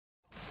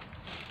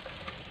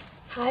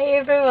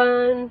Hi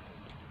everyone!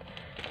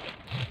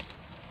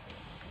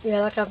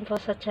 Welcome po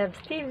sa Chabs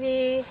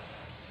TV.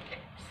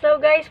 So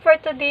guys, for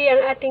today,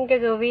 ang ating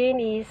gagawin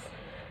is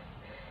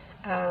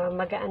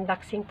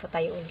mag-unboxing po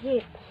tayo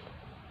ulit.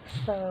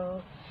 So,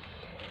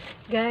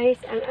 guys,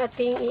 ang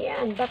ating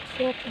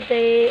i-unboxing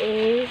today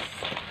is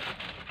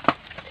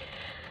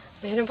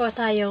meron po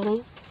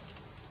tayong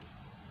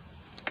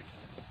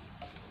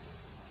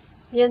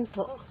yan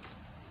po.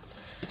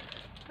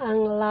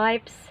 Ang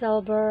Life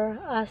Silver,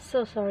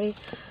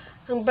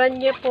 ang brand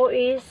niya po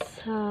is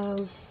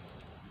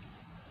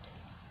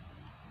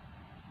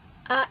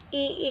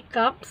AII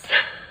Cups.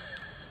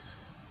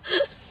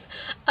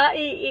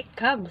 AII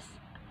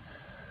Cups.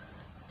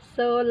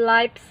 So,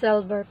 Life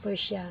Silver po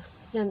siya.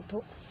 Yan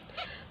po.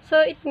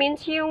 So, it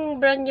means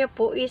yung brand niya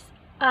po is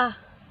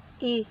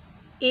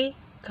AII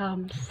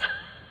Cups.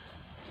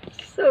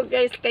 So,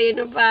 guys, kayo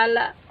na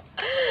bahala.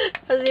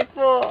 Kasi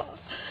po,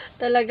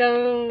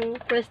 talagang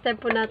first time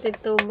po natin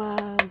to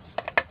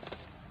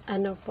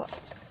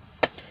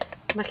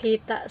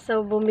makita.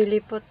 So,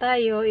 bumili po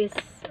tayo is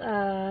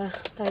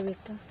tawag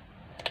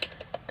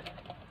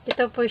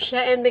ito po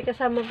siya, and may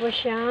kasama po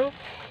siyang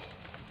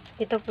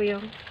ito po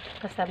yung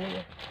kasama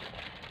niya.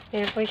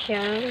 Meron po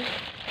siyang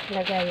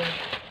lagayan.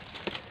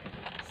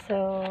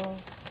 So,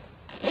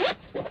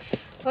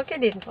 okay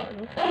din po,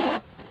 no?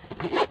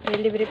 May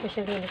libre po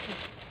siyang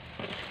lalagyan.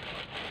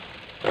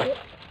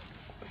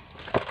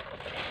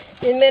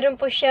 And meron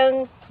po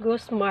siyang Go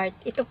Smart.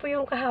 Ito po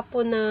yung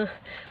kahapon na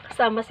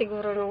kasama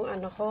siguro nung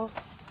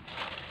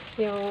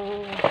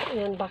yung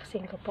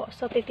unboxing ko po.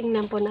 So,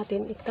 titingnan po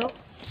natin ito.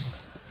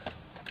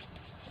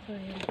 So,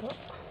 ayan po.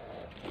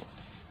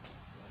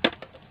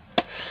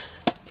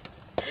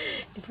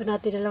 Hindi po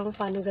natin alam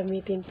paano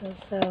gamitin to.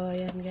 So,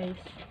 ayan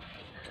guys.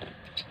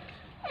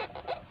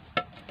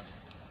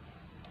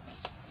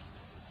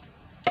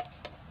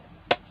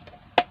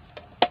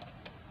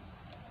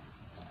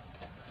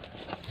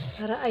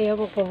 Para ayaw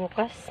mo pa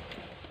bukas.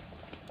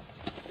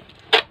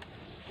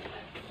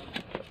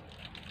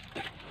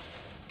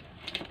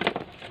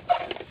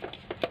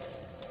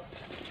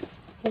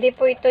 Hindi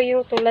po ito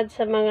yung tulad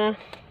sa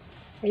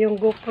yung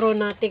GoPro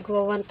na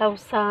tigwa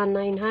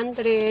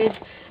 1,900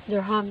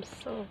 dirhams.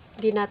 So,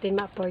 hindi natin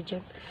ma-afford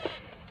yun.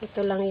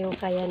 Ito lang yung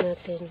kaya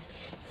natin.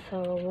 So,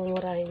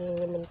 mumurahin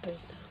lang naman po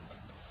ito.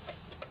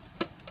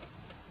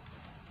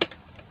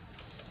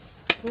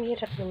 Ang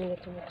hirap naman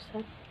ito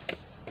buksan.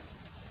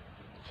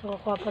 So,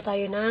 kuha po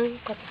tayo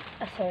ng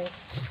scissor.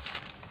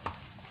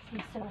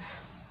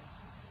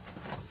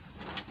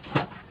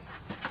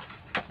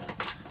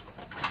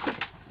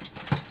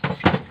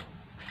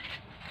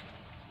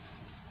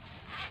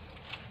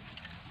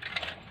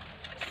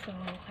 So,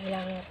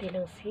 kailangan natin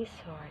ng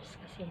scissors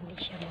kasi hindi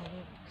siya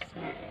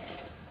mabuksan.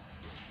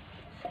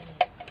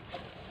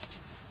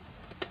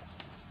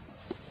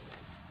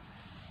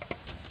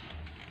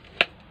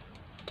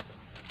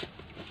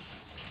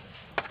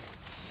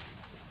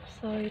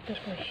 So, ito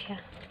po siya.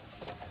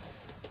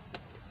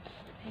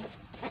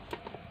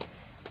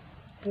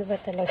 Ano ba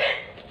talaga?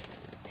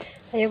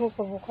 Ayaw mo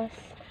pa bukas.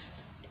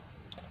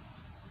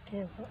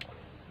 Ayan po.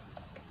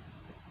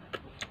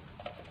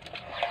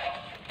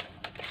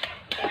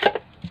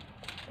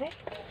 Okay.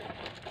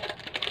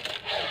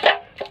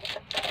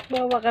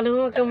 Bawa ka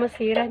naman, huwag kang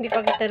masira. Hindi pa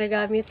kita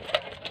nagamit.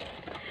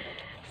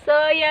 So,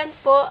 ayan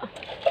po.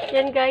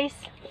 Yan guys.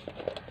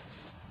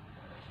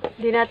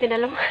 Hindi natin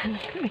alam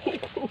ano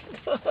gamitin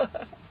ito.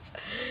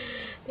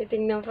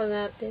 Titingnan pa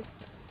natin.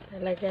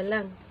 Talaga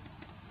lang.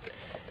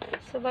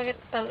 So, bakit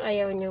pang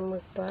ayaw nyo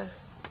magpabukas?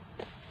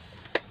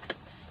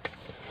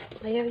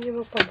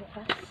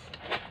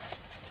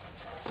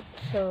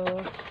 So,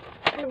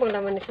 ano bang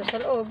laman nito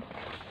sa loob?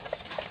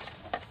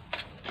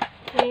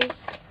 Okay.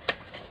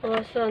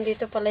 Oh, so,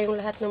 andito pala yung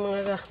lahat ng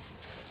mga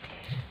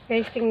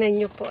guys, tingnan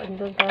nyo po.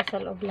 Andun pa sa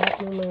loob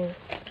lahat ng mga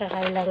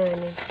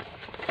kakailanganin.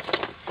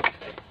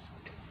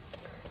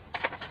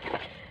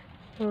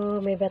 So,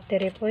 may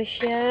battery po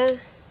siya.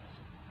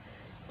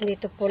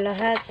 Dito po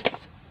lahat.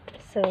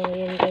 So,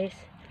 yan guys.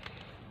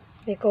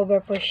 May cover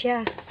po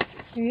siya.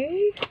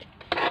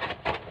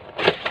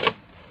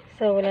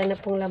 So, wala na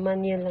pong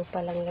laman. Yan lang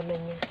palang laman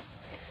niya.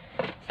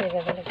 So,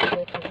 gagalagin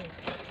natin.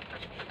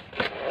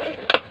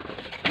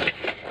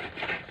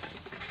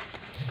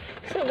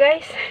 So,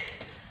 guys.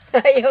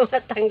 Ayaw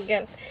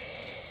matanggal.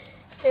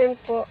 Yan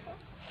po.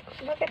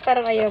 Bakit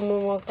parang ayaw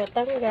mo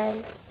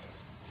magpatanggal?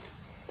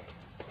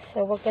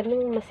 So, wag ka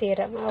naman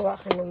masira. Maawa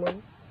ka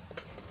naman.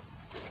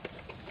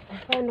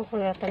 Paano ko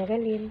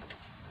natanggalin?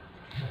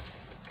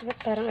 Bakit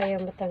parang ayaw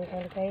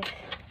matanggal, guys?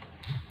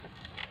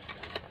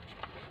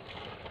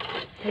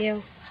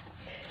 Ayaw.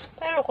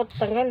 Paano ko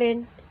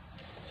tatanggalin?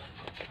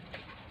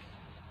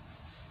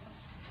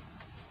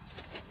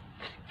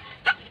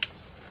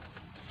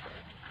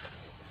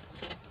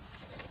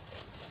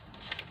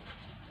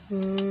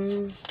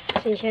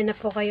 Pasensya na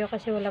po kayo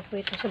kasi wala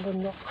po ito sa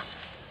bundok.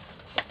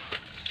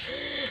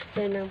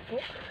 Yan lang po.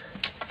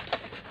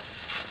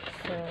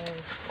 So,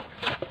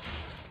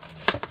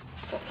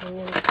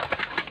 ganyan.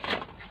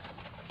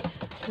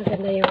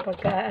 Maganda yung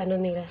pagka-ano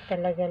nila.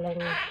 Talaga lang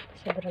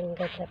sobrang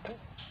ganda po.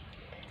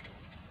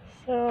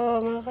 So,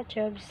 mga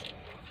ka-chubs,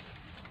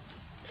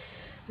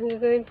 ang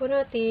gagawin po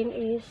natin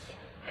is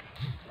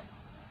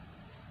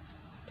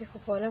hindi ko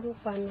po alam kung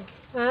paano.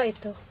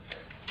 Ito.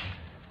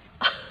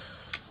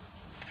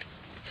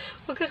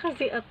 Huwag ka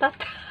kasi atat.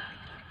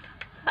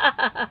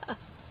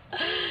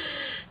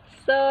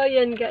 So,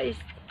 yan guys.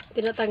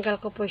 Tinatanggal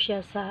ko po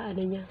siya sa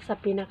ano niya, sa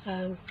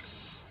pinaka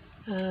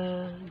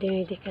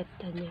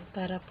dinidikatan niya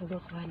para po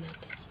makuha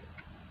natin.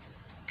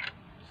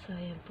 So,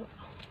 yan po.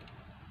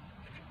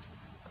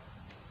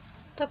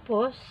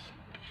 Tapos,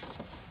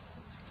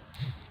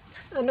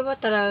 ano ba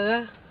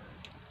talaga?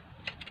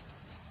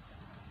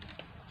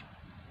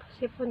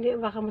 Kasi po hindi,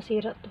 baka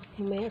masira to.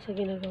 Mamaya sa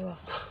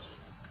ginagawa ko.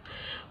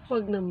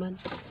 Huwag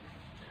naman.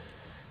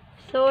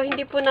 So,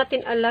 hindi po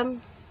natin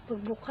alam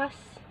magbukas.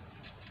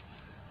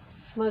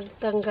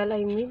 Magtanggal,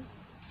 I mean.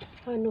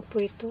 Paano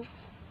po ito?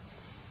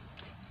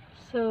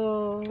 So,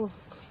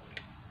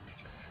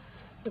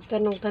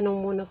 magtanong-tanong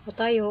muna po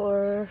tayo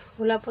or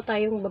wala po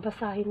tayong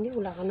babasahin.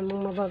 Wala ka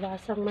namang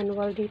mababasang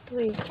manual dito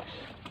eh.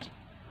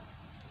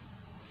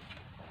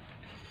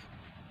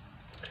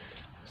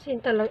 Kasi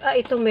talaga,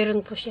 ito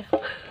meron po siya.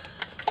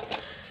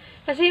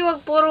 Kasi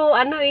wag puro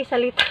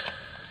salita.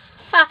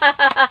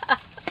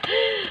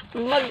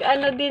 Mag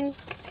din.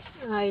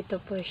 Ito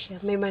po siya.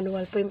 May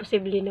manual po.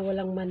 Imposible na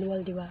walang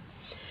manual, di ba?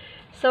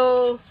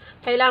 So,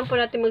 kailangan po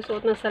natin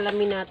magsuot ng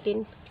salamin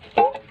natin.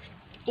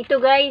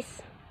 Ito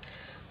guys.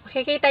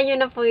 Makikita nyo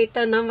na po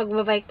ito, no?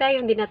 Magbabike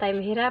tayo. Hindi na tayo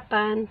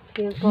mahirapan.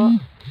 Yun po.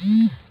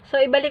 So,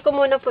 ibalik ko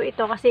muna po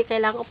ito kasi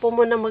kailangan ko po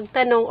muna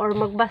magtanong or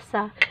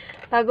magbasa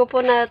bago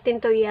po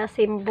natin to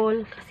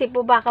i-assemble. Kasi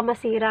po baka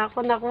masira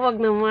ako. Naku, wag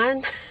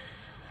naman.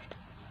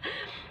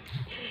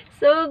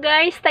 So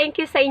guys, thank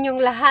you sa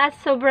inyong lahat.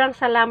 Sobrang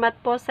salamat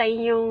po sa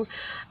inyong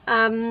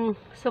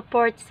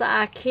support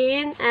sa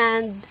akin.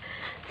 And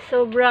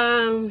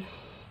sobrang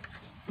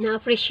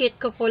na-appreciate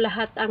ko po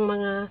lahat ang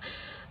mga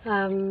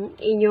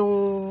inyong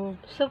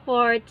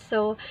support.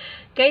 So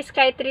guys,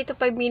 kahit 3 to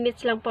 5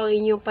 minutes lang po ang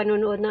inyong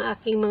panunood ng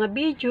aking mga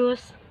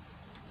videos.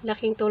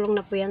 Laking tulong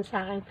na po yan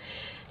sa akin.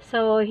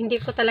 So hindi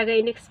ko talaga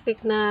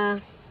in-expect na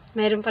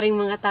mayroon pa rin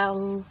mga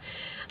taong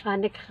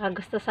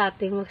nakakagusto sa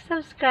ating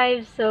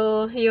mag-subscribe.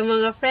 So, yung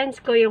mga friends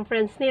ko, yung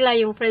friends nila,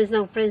 yung friends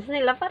ng friends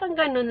nila, parang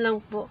ganun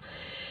lang po.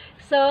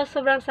 So,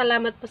 sobrang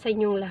salamat po sa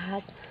inyong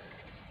lahat.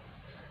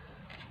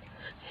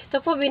 Ito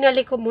po,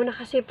 binalik ko muna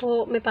kasi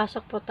po may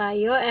pasok po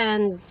tayo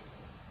and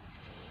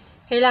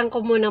kailangan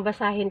ko muna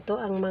basahin to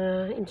ang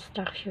mga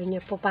instruction niya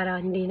po para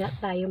hindi na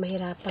tayo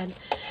mahirapan.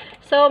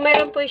 So,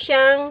 meron po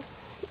siyang,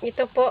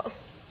 ito po,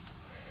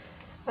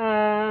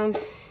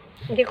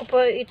 hindi ko po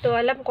ito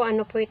alam kung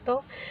ano po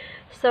ito.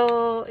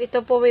 So,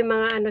 ito po may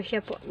mga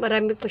siya po.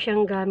 Marami po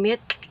siyang gamit.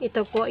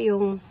 Ito po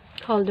yung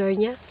holder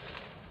niya.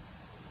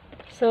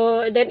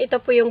 So, then ito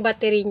po yung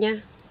battery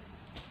niya.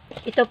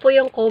 Ito po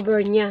yung cover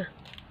niya.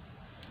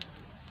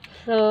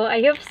 So,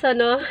 I hope so,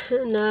 no?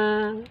 Na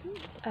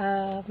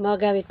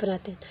magagamit po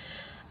natin.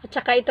 At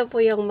saka ito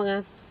po yung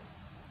mga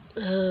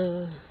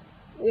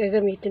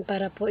gagamitin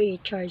para po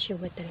i-charge yung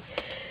battery.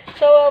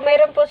 So,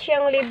 mayroon po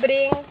siyang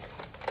libreng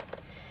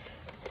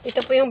ito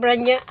po yung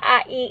brand niya,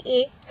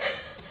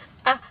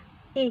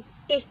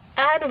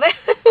 ano ba?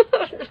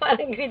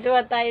 Parang grade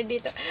 1 tayo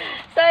dito.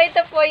 So, ito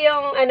po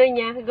yung,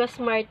 niya, Go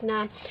Smart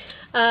na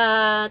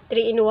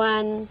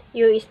 3-in-1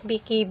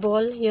 USB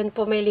cable. Yun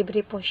po, may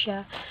libre po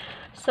siya.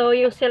 So,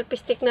 yung selfie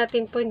stick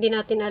natin po, hindi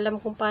natin alam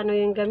kung paano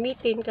yung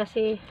gamitin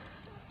kasi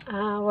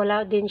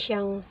wala din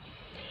siyang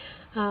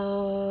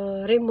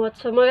remote.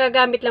 So,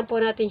 magagamit lang po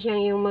natin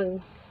siyang yung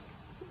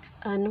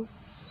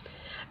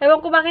ewan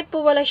ko bakit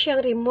po wala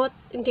siyang remote.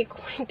 Hindi ko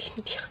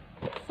maintindihan.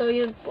 So,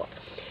 yun po.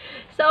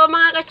 So,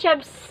 mga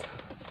ka-chubs,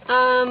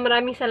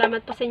 maraming salamat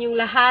po sa inyong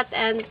lahat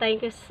and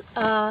thank you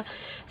sa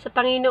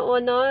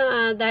Panginoon, no?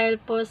 Dahil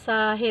po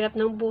sa hirap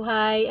ng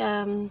buhay,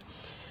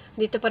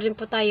 dito pa rin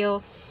po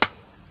tayo.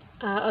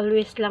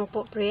 Always lang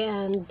po pray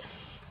and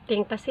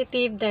think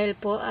positive dahil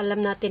po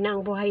alam natin na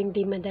ang buhay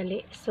hindi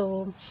madali.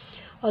 So,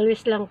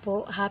 always lang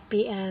po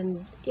happy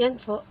and yan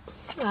po.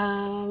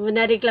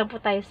 Manarig lang po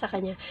tayo sa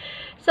kanya.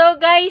 So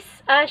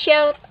guys,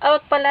 shout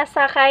out pala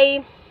sa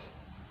kay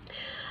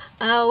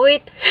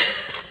wait.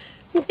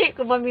 Hindi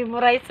ko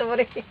ma-memorize,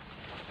 sorry.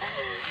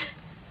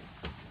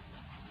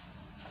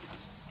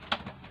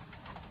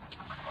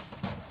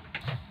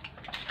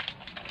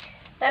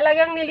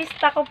 Talagang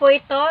nilista ko po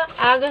ito.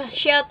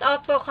 Shout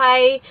out po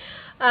kay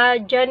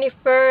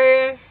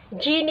Jennifer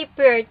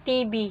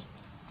TV.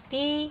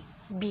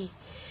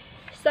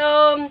 So,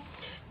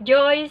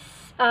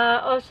 Joyce,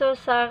 also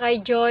sa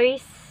kay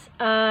Joyce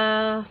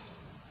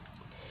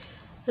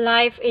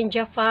Life in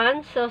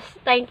Japan. So,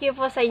 thank you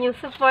po sa inyong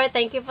support.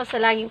 Thank you po sa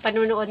laging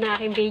panunood ng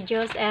aking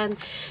videos. And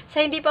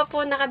sa hindi pa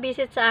po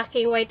nakabisit sa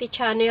aking YT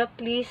channel,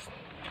 please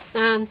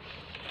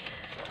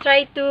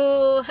try to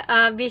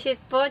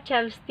visit po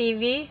Chubs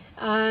TV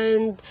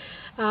and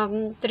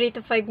 3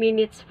 to 5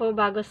 minutes po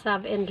bago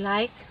sub and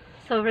like.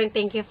 Sobrang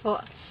thank you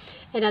po.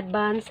 in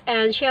advance.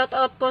 And shout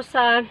out po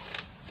sa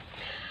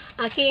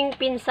aking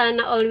pinsan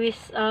na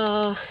always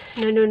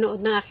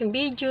nanonood ng aking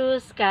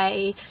videos,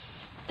 kay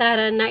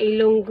Tara na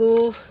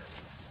Ilonggo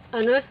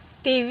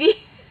TV.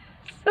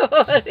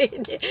 Sorry.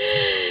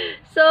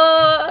 So,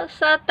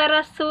 sa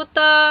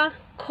Tarasuta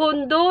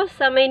Kondo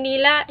sa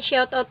Maynila,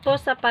 shout out po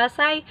sa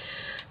Pasay.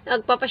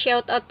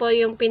 Nagpapa-shout out po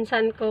yung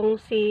pinsan kong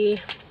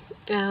si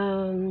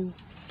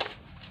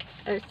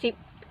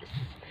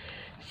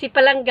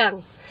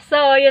Palanggang.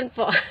 So, yun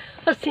po.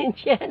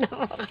 Pasensya na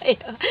po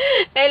kayo.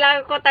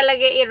 Kailangan ko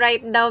talaga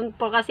i-write down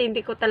po kasi hindi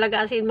ko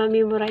talaga as in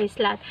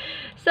ma-memorize lahat.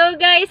 So,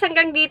 guys,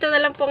 hanggang dito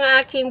na lang po ang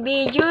aking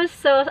videos.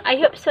 So,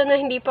 I hope so na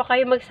hindi po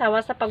kayo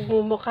magsawa sa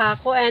pagmumukha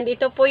ko. And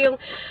ito po yung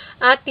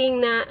ating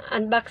na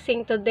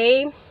unboxing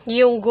today.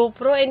 Yung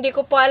GoPro. Hindi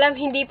ko po alam,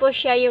 hindi po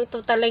siya yung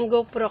totaling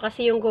GoPro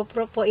kasi yung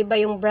GoPro po iba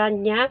yung brand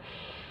niya.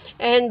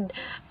 And,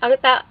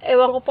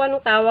 ewan ko po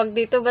anong tawag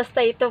dito.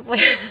 Basta ito po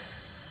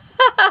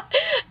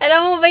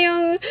alam mo ba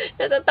yung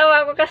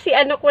natatawa ko kasi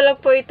ano ko lang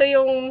po ito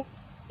yung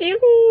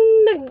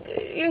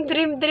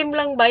dream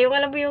lang ba, yung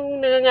alam mo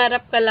yung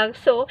nangangarap ka lang.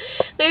 So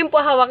ngayon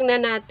po hawak na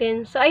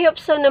natin. So I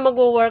hope so na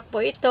mag-work po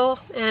ito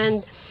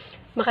and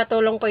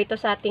makatulong po ito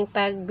sa ating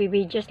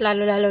pag-videos,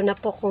 lalo na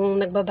po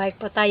kung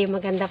nagbabike po tayo,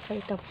 maganda po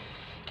ito,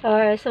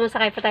 or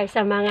sumasakay po tayo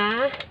sa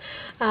mga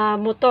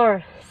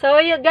motor.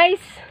 So yun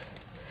guys,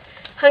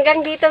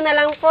 hanggang dito na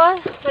lang po.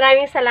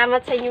 Maraming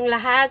salamat sa inyong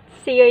lahat.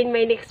 See you in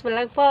my next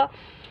vlog po.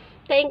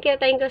 Thank you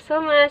so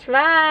much.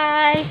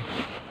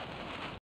 Bye!